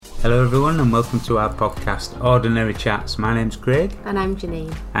Hello everyone and welcome to our podcast Ordinary Chats. My name's Craig. And I'm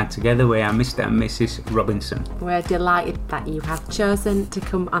Janine. And together we are Mr. and Mrs. Robinson. We're delighted that you have chosen to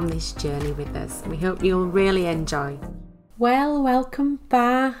come on this journey with us. We hope you'll really enjoy. Well, welcome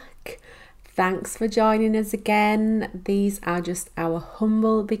back. Thanks for joining us again. These are just our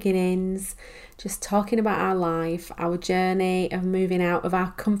humble beginnings, just talking about our life, our journey of moving out of our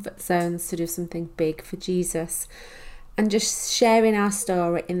comfort zones to do something big for Jesus. And just sharing our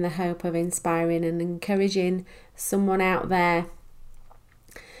story in the hope of inspiring and encouraging someone out there.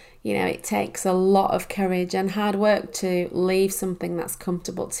 You know, it takes a lot of courage and hard work to leave something that's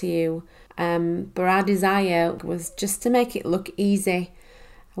comfortable to you. But our desire was just to make it look easy.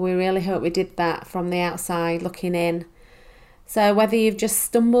 We really hope we did that from the outside looking in. So whether you've just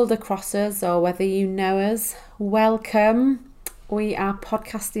stumbled across us or whether you know us, welcome. We are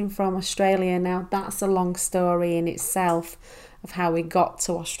podcasting from Australia now. That's a long story in itself of how we got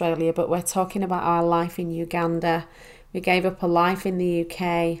to Australia, but we're talking about our life in Uganda. We gave up a life in the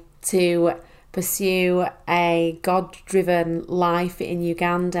UK to pursue a God-driven life in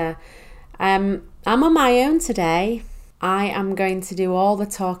Uganda. I'm on my own today. I am going to do all the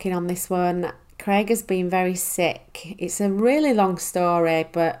talking on this one. Craig has been very sick. It's a really long story,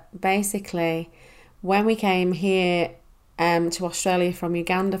 but basically when we came here to Australia from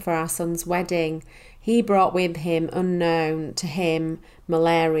Uganda for our son's wedding, he brought with him, unknown to him,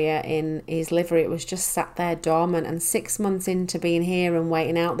 malaria in his liver. It was just sat there dormant, and 6 months into being here and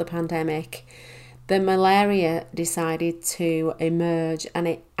waiting out the pandemic, the malaria decided to emerge and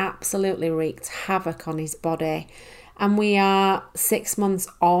it absolutely wreaked havoc on his body. And we are 6 months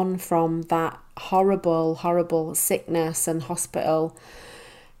on from that horrible sickness and hospital,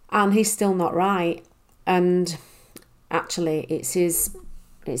 and he's still not right. And actually, it's his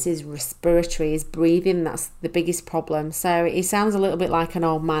respiratory, his breathing, that's the biggest problem. So he sounds a little bit like an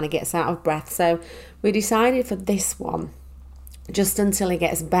old man, he gets out of breath. So we decided for this one, just until he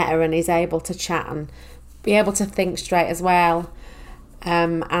gets better and is able to chat and be able to think straight as well.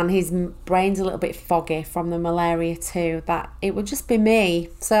 And his brain's a little bit foggy from the malaria too, that it would just be me.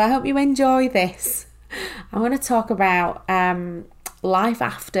 So I hope you enjoy this. I want to talk about life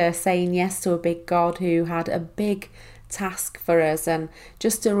after saying yes to a big God who had a big task for us. And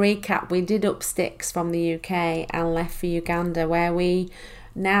just to recap, we did up sticks from the UK and left for Uganda, where we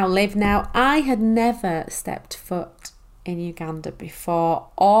now live. Now, I had never stepped foot in Uganda before,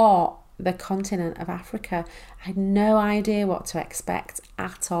 or the continent of Africa. I had no idea what to expect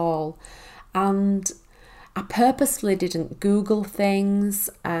at all, and I purposely didn't Google things.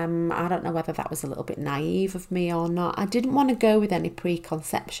 I don't know whether that was a little bit naive of me or not. I didn't want to go with any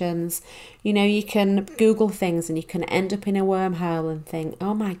preconceptions. You know, you can Google things and you can end up in a wormhole and think,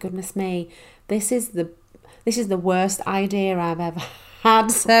 oh my goodness me, this is the worst idea I've ever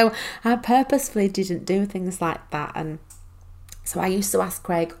had. So I purposefully didn't do things like that. And so I used to ask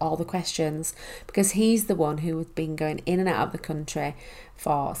Craig all the questions because he's the one who had been going in and out of the country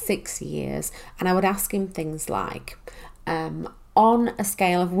for 6 years. And I would ask him things like, on a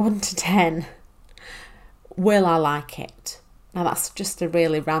scale of 1 to 10, will I like it? Now that's just a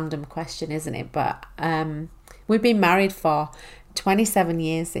really random question, isn't it? But we've been married for 27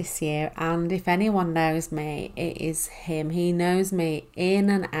 years this year, and if anyone knows me, it is him. He knows me in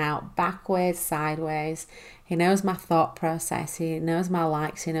and out, backwards, sideways. He knows my thought process. He knows my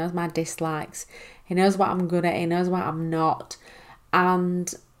likes. He knows my dislikes. He knows what I'm good at. He knows what I'm not.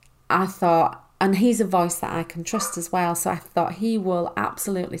 And I thought, and he's a voice that I can trust as well. So I thought he will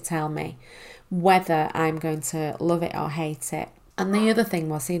absolutely tell me whether I'm going to love it or hate it. And the other thing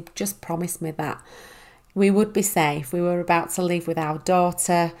was, he just promised me that we would be safe. We were about to leave with our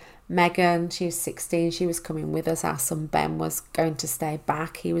daughter, Megan. She was 16. She was coming with us. Our son, Ben, was going to stay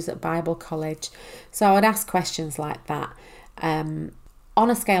back. He was at Bible college. So I would ask questions like that. On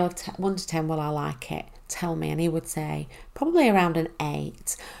a scale of 1 to 10, will I like it? Tell me. And he would say, probably around an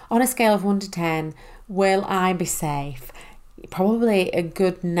 8. On a scale of 1 to 10, will I be safe? Probably a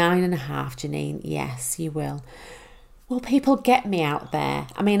good 9.5, Janine. Yes, you will. Will people get me out there?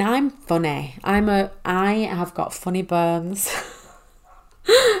 I mean, I'm funny. I have got funny bones.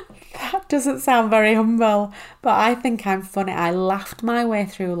 That doesn't sound very humble, but I think I'm funny. I laughed my way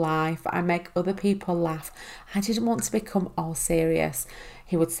through life. I make other people laugh. I didn't want to become all serious.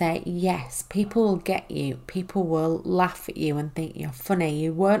 He would say, yes, people will get you. People will laugh at you and think you're funny.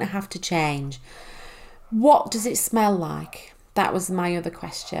 You won't have to change. What does it smell like? That was my other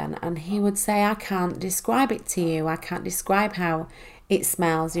question. And he would say, I can't describe it to you. I can't describe how it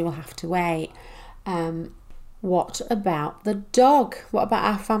smells. You will have to wait. What about the dog? What about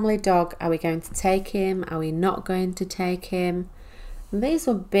our family dog? Are we going to take him? Are we not going to take him? And these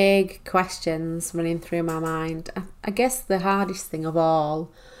were big questions running through my mind. I guess the hardest thing of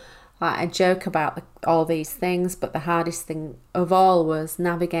all, I joke about all these things, but the hardest thing of all was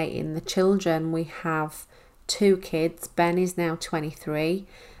navigating the children. We have 2 kids. Ben is now 23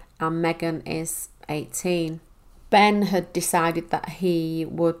 and Megan is 18. Ben had decided that he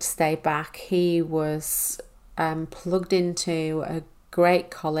would stay back. He was plugged into a great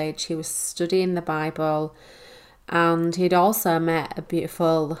college. He was studying the Bible, and he'd also met a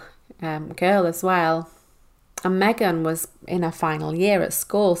beautiful girl as well. And Megan was in her final year at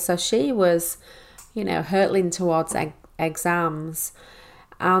school, so she was, hurtling towards exams.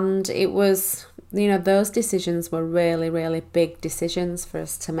 And it was, those decisions were really, really big decisions for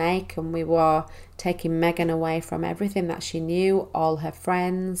us to make. And we were taking Megan away from everything that she knew, all her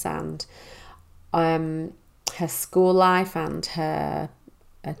friends and her school life and her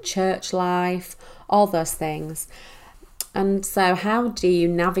church life, all those things. And so how do you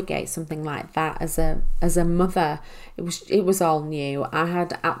navigate something like that as a mother? It was all new. I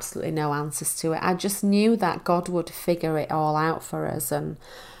had absolutely no answers to it. I just knew that God would figure it all out for us. And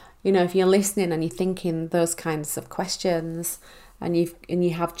if you're listening and you're thinking those kinds of questions, and you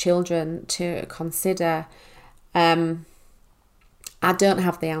have children to consider, I don't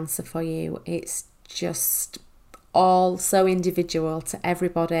have the answer for you. It's just all so individual to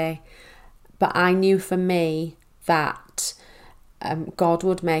everybody. But I knew for me that God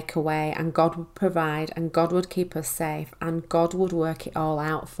would make a way, and God would provide, and God would keep us safe, and God would work it all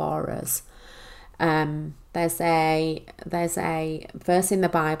out for us. There's a verse in the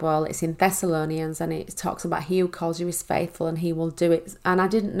Bible, it's in Thessalonians, and it talks about he who calls you is faithful and he will do it. And I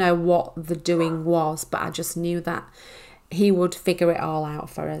didn't know what the doing was, but I just knew that he would figure it all out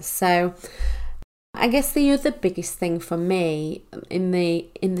for us. So I guess the other biggest thing for me in the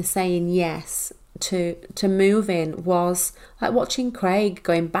saying yes to moving was like watching Craig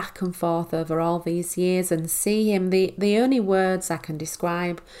going back and forth over all these years and see him. The only words I can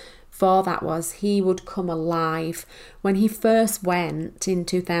describe for that was he would come alive. When he first went in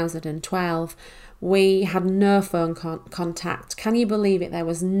 2012, we had no phone contact. Can you believe it? There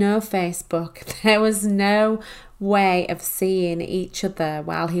was no Facebook. There was no way of seeing each other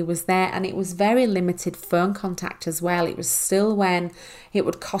while he was there, and it was very limited phone contact as well. It was still when it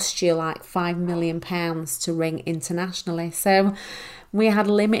would cost you like £5 million to ring internationally. So we had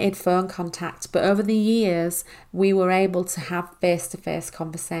limited phone contact, but over the years we were able to have face-to-face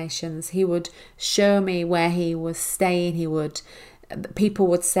conversations. He would show me where he was staying. People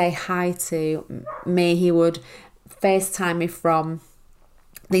would say hi to me. He would FaceTime me from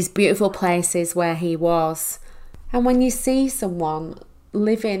these beautiful places where he was. And when you see someone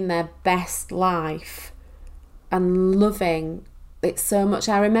living their best life and loving it so much,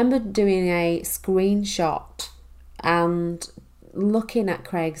 I remember doing a screenshot and looking at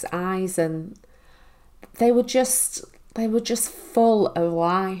Craig's eyes, and they were just full of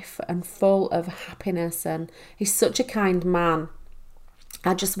life and full of happiness, and he's such a kind man.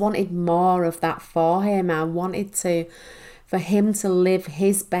 I just wanted more of that for him. I wanted for him to live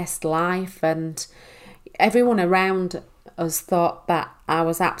his best life, and everyone around us thought that I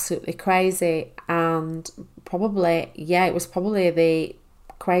was absolutely crazy, and it was probably the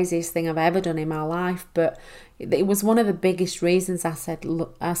craziest thing I've ever done in my life, but it was one of the biggest reasons I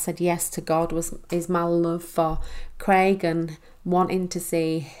said yes to God is my love for Craig and wanting to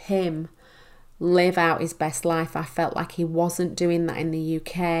see him live out his best life. I felt like he wasn't doing that in the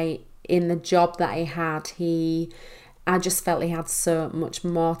UK. In the job that he had, I just felt he had so much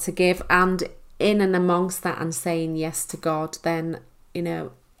more to give, and in and amongst that and saying yes to God, then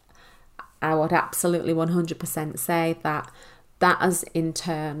I would absolutely 100% say that has in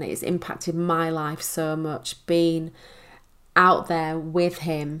turn, it's impacted my life so much, being out there with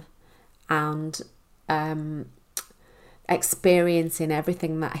him and experiencing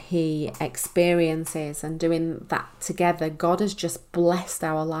everything that he experiences and doing that together. God has just blessed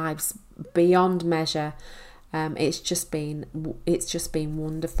our lives beyond measure. It's just been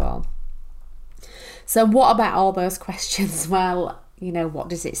wonderful. So what about all those questions? Well, what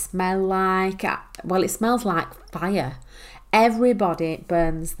does it smell like? Well, it smells like fire. Everybody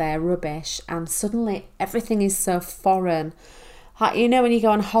burns their rubbish, and suddenly everything is so foreign. Like, when you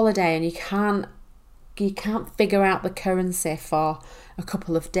go on holiday and you can't figure out the currency for a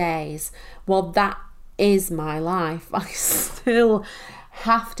couple of days. Well, that is my life. I still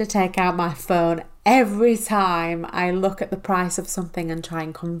have to take out my phone every time I look at the price of something and try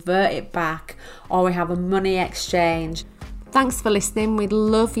and convert it back, or we have a money exchange. Thanks for listening. We'd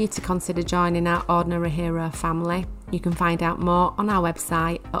love you to consider joining our Ordinary Hero family. You can find out more on our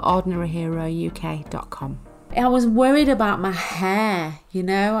website at ordinaryherouk.com. I was worried about my hair,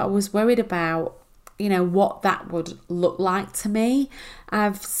 I was worried about, what that would look like to me.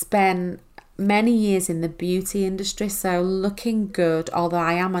 I've spent many years in the beauty industry, so looking good, although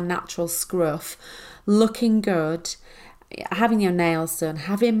I am a natural scruff, looking good, having your nails done,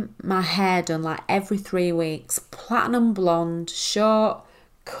 having my hair done like every 3 weeks, platinum blonde, short,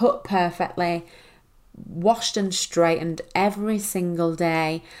 cut perfectly, washed and straightened every single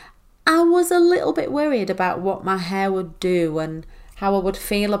day. I was a little bit worried about what my hair would do and how I would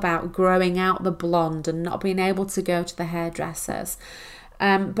feel about growing out the blonde and not being able to go to the hairdressers.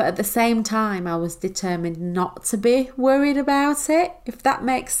 But at the same time, I was determined not to be worried about it, if that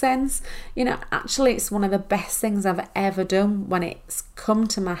makes sense. Actually, it's one of the best things I've ever done when it's come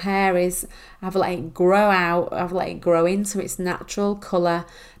to my hair is I've let it grow out, I've let it grow into its natural colour.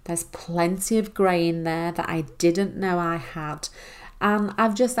 There's plenty of grey in there that I didn't know I had. And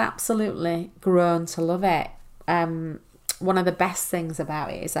I've just absolutely grown to love it. One of the best things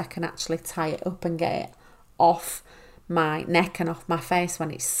about it is I can actually tie it up and get it off my neck and off my face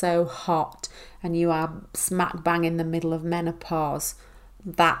when it's so hot and you are smack bang in the middle of menopause.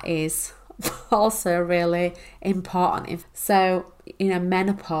 That is also really important. So,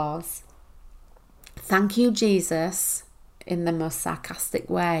 menopause. Thank you, Jesus, in the most sarcastic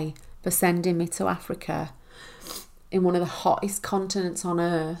way, for sending me to Africa in one of the hottest continents on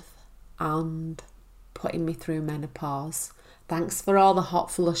earth and putting me through menopause. Thanks for all the hot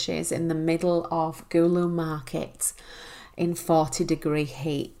flushes in the middle of Gulu Market in 40-degree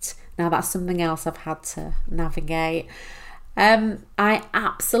heat. Now that's something else I've had to navigate. I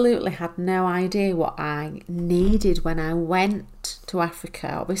absolutely had no idea what I needed when I went to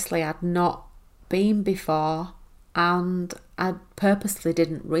Africa. Obviously I'd not been before and I purposely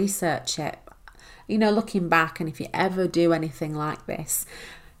didn't research it. Looking back, and if you ever do anything like this,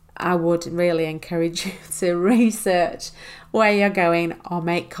 I would really encourage you to research where you're going or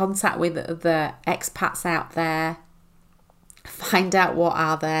make contact with the expats out there. Find out what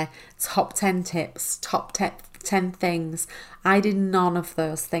are their top 10 tips, top 10 things. I did none of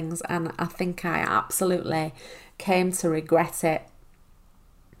those things and I think I absolutely came to regret it.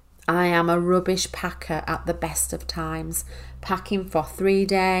 I am a rubbish packer at the best of times. Packing for 3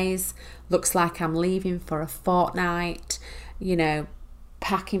 days, looks like I'm leaving for a fortnight,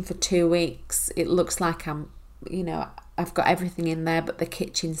 packing for 2 weeks, it looks like I'm, I've got everything in there but the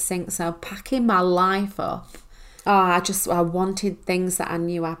kitchen sink. So packing my life up. I wanted things that I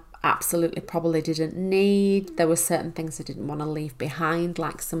knew I absolutely probably didn't need. There were certain things I didn't want to leave behind,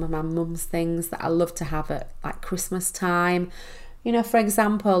 like some of my mum's things that I love to have at like Christmas time. For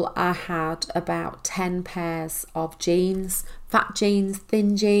example, I had about 10 pairs of jeans, fat jeans,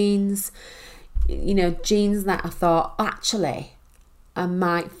 thin jeans, jeans that I thought actually I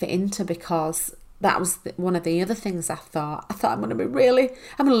might fit into, because that was one of the other things I thought I'm going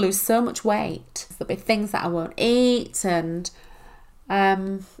to lose so much weight. There'll be things that I won't eat, and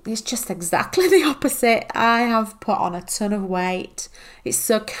it's just exactly the opposite. I have put on a ton of weight. It's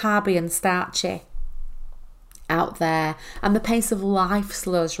so carby and starchy out there, and the pace of life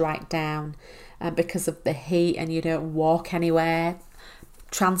slows right down because of the heat, and you don't walk anywhere.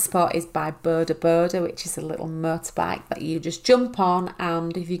 Transport is by Boda Boda, which is a little motorbike that you just jump on,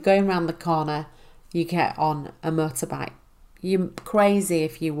 and if you're going around the corner you get on a motorbike. You're crazy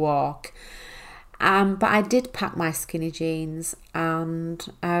if you walk. But I did pack my skinny jeans and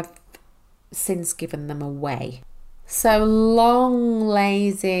I've since given them away. So long,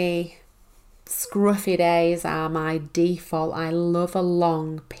 lazy, scruffy days are my default. I love a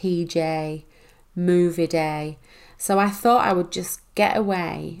long PJ movie day. So I thought I would just get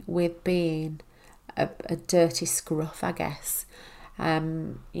away with being a dirty scruff, I guess.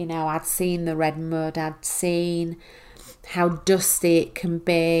 I'd seen the red mud, I'd seen how dusty it can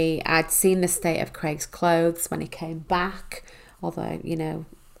be, I'd seen the state of Craig's clothes when he came back, although,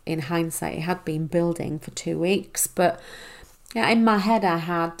 in hindsight, it had been building for 2 weeks. But in my head I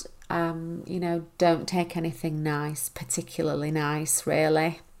had, don't take anything nice, particularly nice,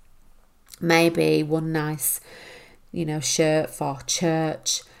 really. Maybe one nice, shirt for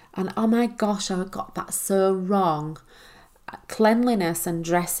church. And oh my gosh, I got that so wrong. Cleanliness and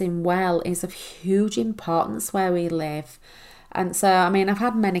dressing well is of huge importance where we live. And so, I've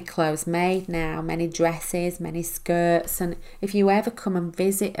had many clothes made now, many dresses, many skirts. And if you ever come and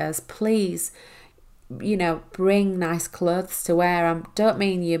visit us, please, bring nice clothes to wear. I don't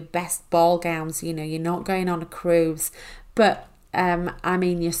mean your best ball gowns, you're not going on a cruise. But,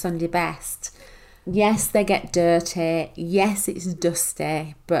 your Sunday best. Yes, they get dirty. Yes, it's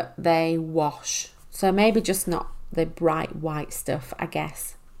dusty, but they wash. So maybe just not the bright white stuff, I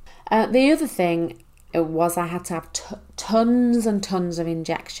guess. The other thing I had to have tons and tons of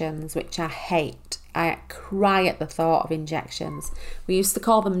injections, which I hate. I cry at the thought of injections. We used to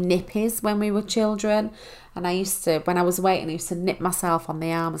call them nippies when we were children. And I used to, when I was waiting, I used to nip myself on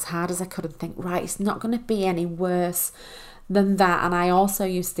the arm as hard as I could and think, right, it's not going to be any worse than that. And I also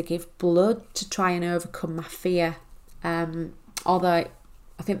used to give blood to try and overcome my fear. Although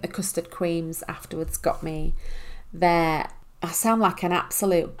I think the custard creams afterwards got me there. I sound like an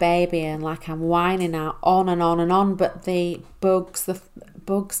absolute baby and like I'm whining out on and on and on, but the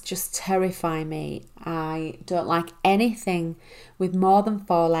bugs just terrify me. I don't like anything with more than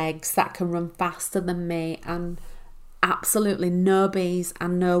 4 legs that can run faster than me, and absolutely no bees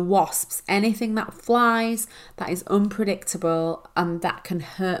and no wasps. Anything that flies, that is unpredictable and that can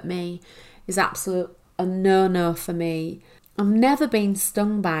hurt me is absolute a no-no for me. I've never been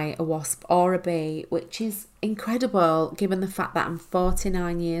stung by a wasp or a bee, which is incredible given the fact that I'm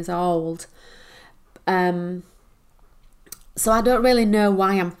 49 years old. So I don't really know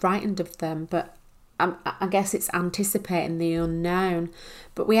why I'm frightened of them, but I guess it's anticipating the unknown.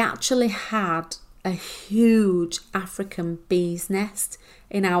 But we actually had a huge African bee's nest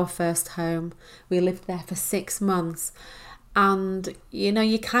in our first home. We lived there for 6 months. And, you know,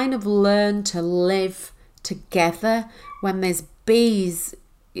 you kind of learn to live together when there's bees,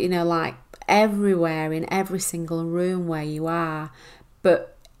 you know, like everywhere in every single room where you are.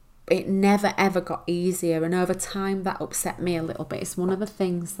 But it never ever got easier, and over time that upset me a little bit. It's one of the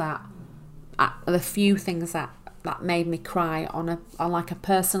things that, the few things that made me cry on like a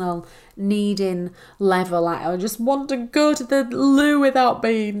personal needing level. Like I just want to go to the loo without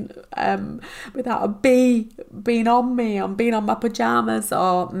a bee being on me, and being on my pajamas,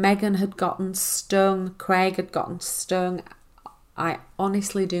 or Megan had gotten stung, Craig had gotten stung. I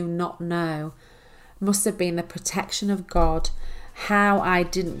honestly do not know. Must have been the protection of God how I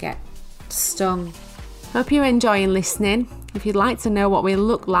didn't get stung. Hope you're enjoying listening. If you'd like to know what we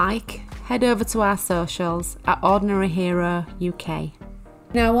look like, head over to our socials at Ordinary Hero UK.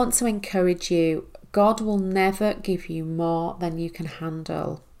 Now, I want to encourage you, God will never give you more than you can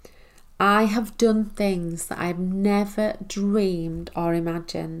handle. I have done things that I've never dreamed or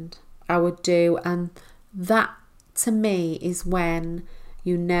imagined I would do, and that to me is when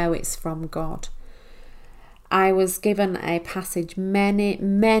you know it's from God. I was given a passage many,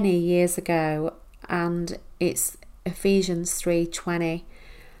 many years ago, and it's Ephesians 3:20.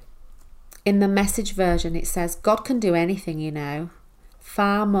 In the Message version, it says, God can do anything, you know,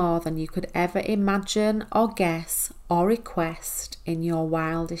 far more than you could ever imagine or guess or request in your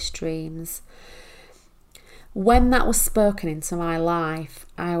wildest dreams. When that was spoken into my life,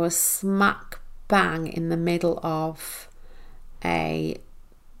 I was smack bang in the middle of a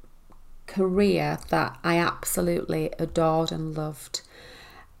career that I absolutely adored and loved.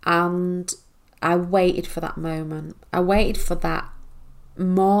 And I waited for that moment. I waited for that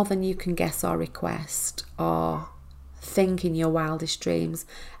more than you can guess or request or think in your wildest dreams.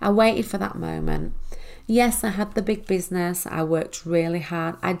 I waited for that moment. Yes, I had the big business. I worked really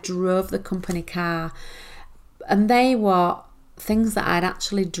hard. I drove the company car. And they were things that I'd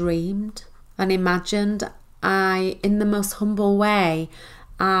actually dreamed and imagined. In the most humble way,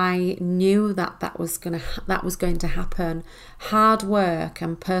 I knew that was going to happen. Hard work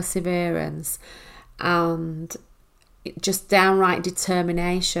and perseverance and just downright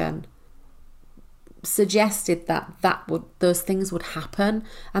determination suggested those things would happen,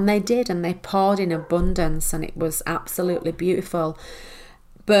 and they did, and they poured in abundance, and it was absolutely beautiful.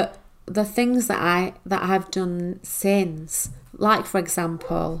 But the things that I've done since, like for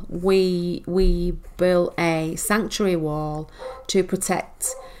example, we built a sanctuary wall to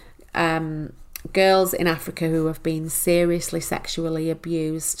protect girls in Africa who have been seriously sexually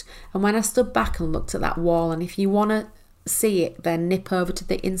abused. And when I stood back and looked at that wall, and if you want to see it, then nip over to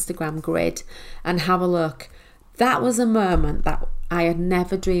the Instagram grid and have a look. That was a moment that I had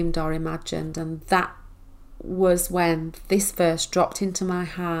never dreamed or imagined, and that was when this verse dropped into my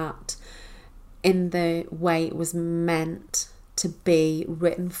heart in the way it was meant to be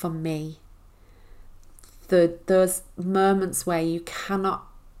written for me. Those moments where you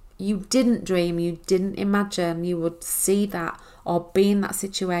didn't dream, you didn't imagine you would see that or be in that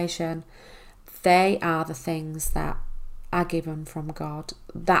situation, they are the things that are given from God.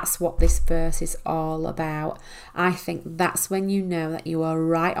 That's what this verse is all about. I think that's when you know that you are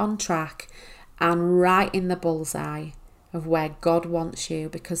right on track and right in the bullseye of where God wants you,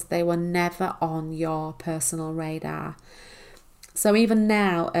 because they were never on your personal radar. So even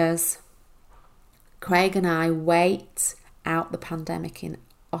now, as Craig and I wait out the pandemic in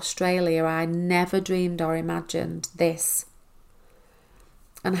Australia, I never dreamed or imagined this.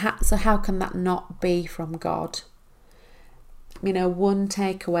 So how can that not be from God? One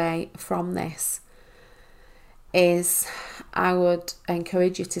takeaway from this is I would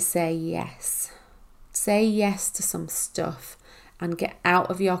encourage you to say yes. Say yes to some stuff and get out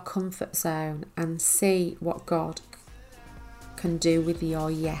of your comfort zone and see what God can do with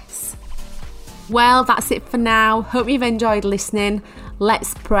your yes. Well, that's it for now. Hope you've enjoyed listening.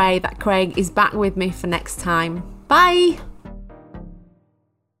 Let's pray that Craig is back with me for next time. Bye.